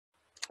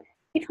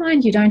you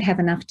find you don't have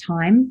enough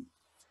time,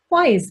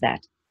 why is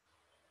that?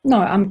 No,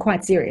 I'm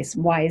quite serious.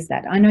 Why is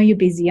that? I know you're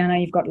busy. I know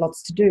you've got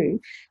lots to do.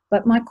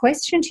 But my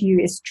question to you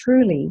is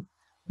truly,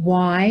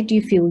 why do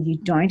you feel you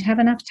don't have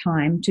enough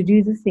time to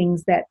do the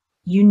things that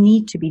you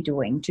need to be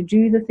doing, to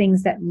do the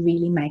things that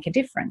really make a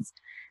difference?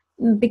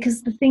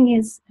 Because the thing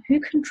is, who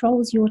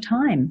controls your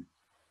time?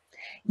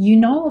 You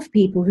know of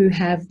people who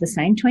have the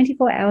same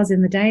 24 hours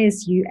in the day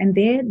as you, and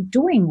they're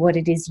doing what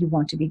it is you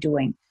want to be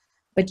doing,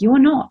 but you're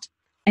not,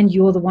 and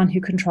you're the one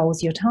who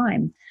controls your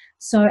time.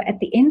 So at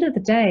the end of the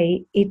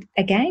day, it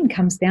again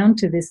comes down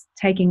to this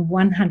taking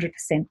 100%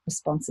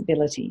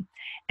 responsibility.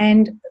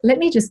 And let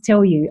me just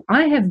tell you,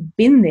 I have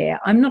been there.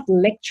 I'm not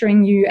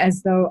lecturing you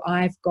as though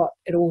I've got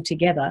it all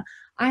together.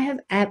 I have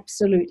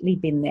absolutely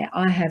been there.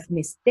 I have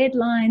missed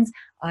deadlines.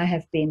 I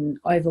have been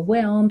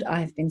overwhelmed, I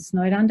have been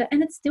snowed under,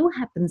 and it still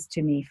happens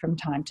to me from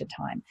time to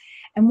time.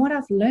 And what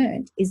I've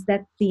learned is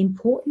that the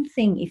important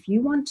thing, if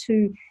you want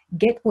to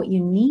get what you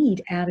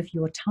need out of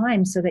your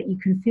time so that you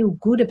can feel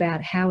good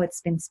about how it's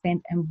been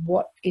spent and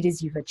what it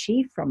is you've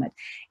achieved from it,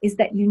 is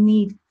that you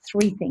need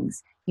three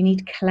things. You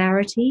need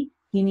clarity,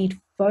 you need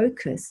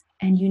focus,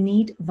 and you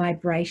need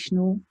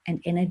vibrational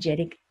and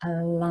energetic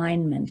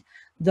alignment.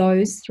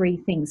 Those three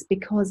things,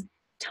 because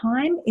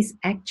time is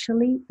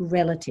actually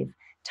relative.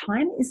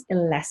 Time is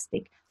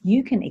elastic.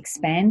 You can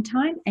expand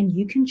time and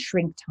you can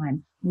shrink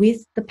time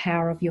with the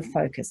power of your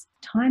focus.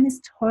 Time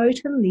is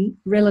totally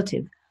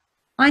relative.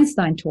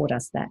 Einstein taught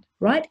us that,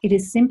 right? It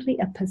is simply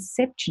a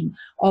perception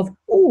of,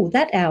 oh,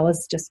 that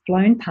hour's just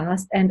flown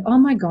past, and oh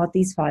my God,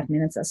 these 5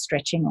 minutes are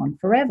stretching on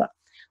forever.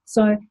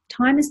 So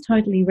time is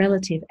totally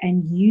relative,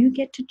 and you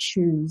get to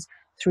choose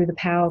through the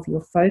power of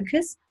your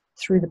focus,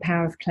 through the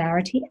power of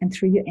clarity, and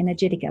through your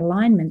energetic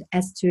alignment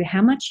as to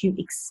how much you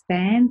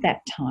expand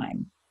that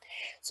time.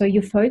 So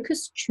your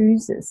focus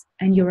chooses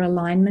and your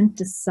alignment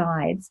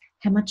decides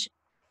how much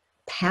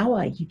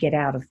power you get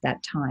out of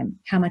that time,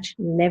 how much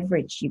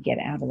leverage you get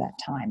out of that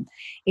time.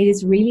 It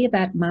is really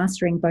about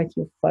mastering both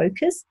your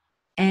focus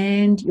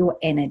and your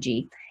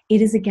energy.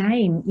 It is,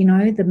 again,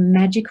 the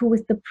magical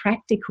with the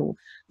practical.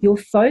 Your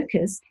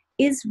focus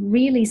is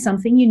really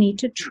something you need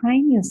to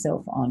train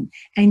yourself on.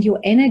 And your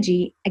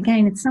energy,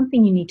 again, it's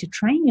something you need to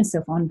train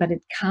yourself on, but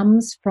it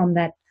comes from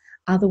that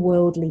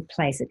otherworldly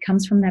place. It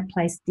comes from that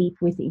place deep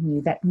within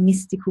you, that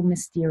mystical,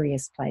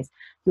 mysterious place.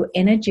 Your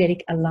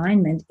energetic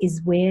alignment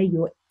is where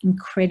your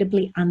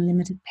incredibly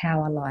unlimited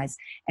power lies.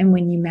 And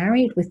when you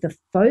marry it with the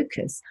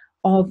focus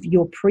of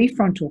your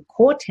prefrontal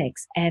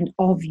cortex and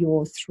of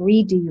your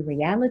 3D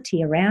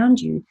reality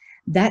around you,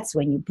 that's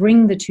when you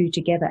bring the two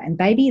together. And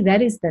baby,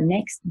 that is the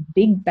next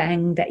big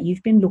bang that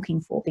you've been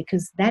looking for,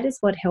 because that is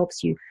what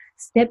helps you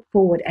step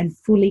forward and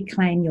fully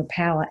claim your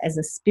power as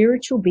a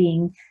spiritual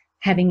being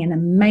having an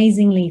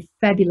amazingly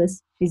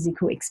fabulous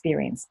physical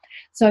experience.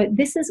 So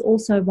this is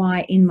also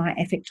why in my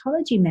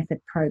Effectology Method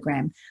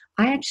program,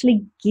 I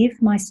actually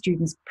give my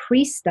students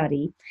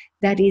pre-study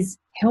that is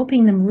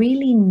helping them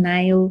really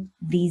nail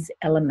these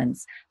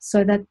elements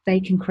so that they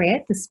can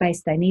create the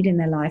space they need in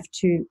their life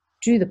to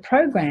do the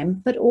program,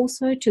 but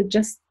also to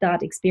just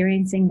start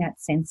experiencing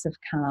that sense of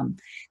calm.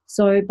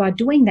 So by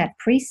doing that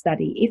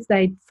pre-study, if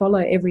they follow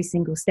every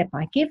single step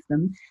I give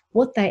them,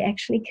 what they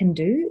actually can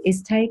do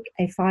is take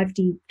a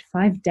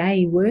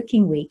 5-day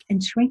working week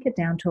and shrink it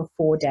down to a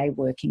 4-day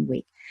working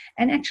week,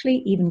 and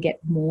actually even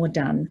get more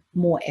done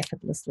more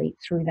effortlessly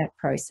through that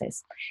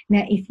process.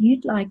 Now, if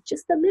you'd like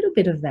just a little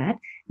bit of that,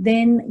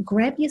 then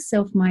grab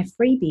yourself my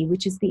freebie,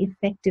 which is the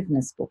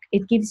Effectiveness book.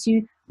 It gives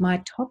you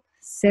my top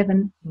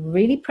 7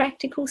 really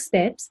practical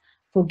steps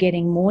for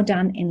getting more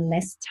done in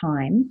less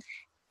time.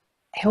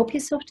 Help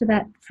yourself to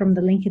that from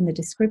the link in the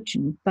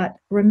description. But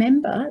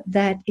remember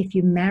that if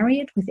you marry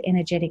it with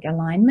energetic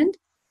alignment,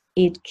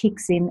 it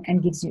kicks in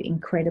and gives you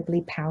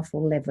incredibly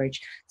powerful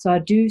leverage. So I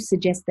do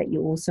suggest that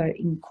you also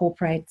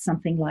incorporate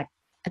something like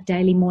a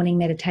daily morning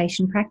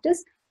meditation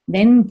practice,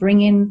 then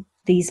bring in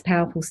these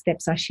powerful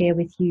steps I share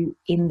with you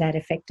in that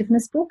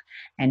Effectiveness book,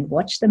 and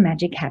watch the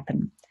magic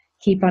happen.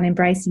 Keep on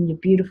embracing your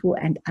beautiful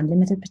and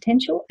unlimited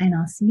potential, and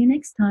I'll see you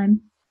next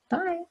time.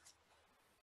 Bye.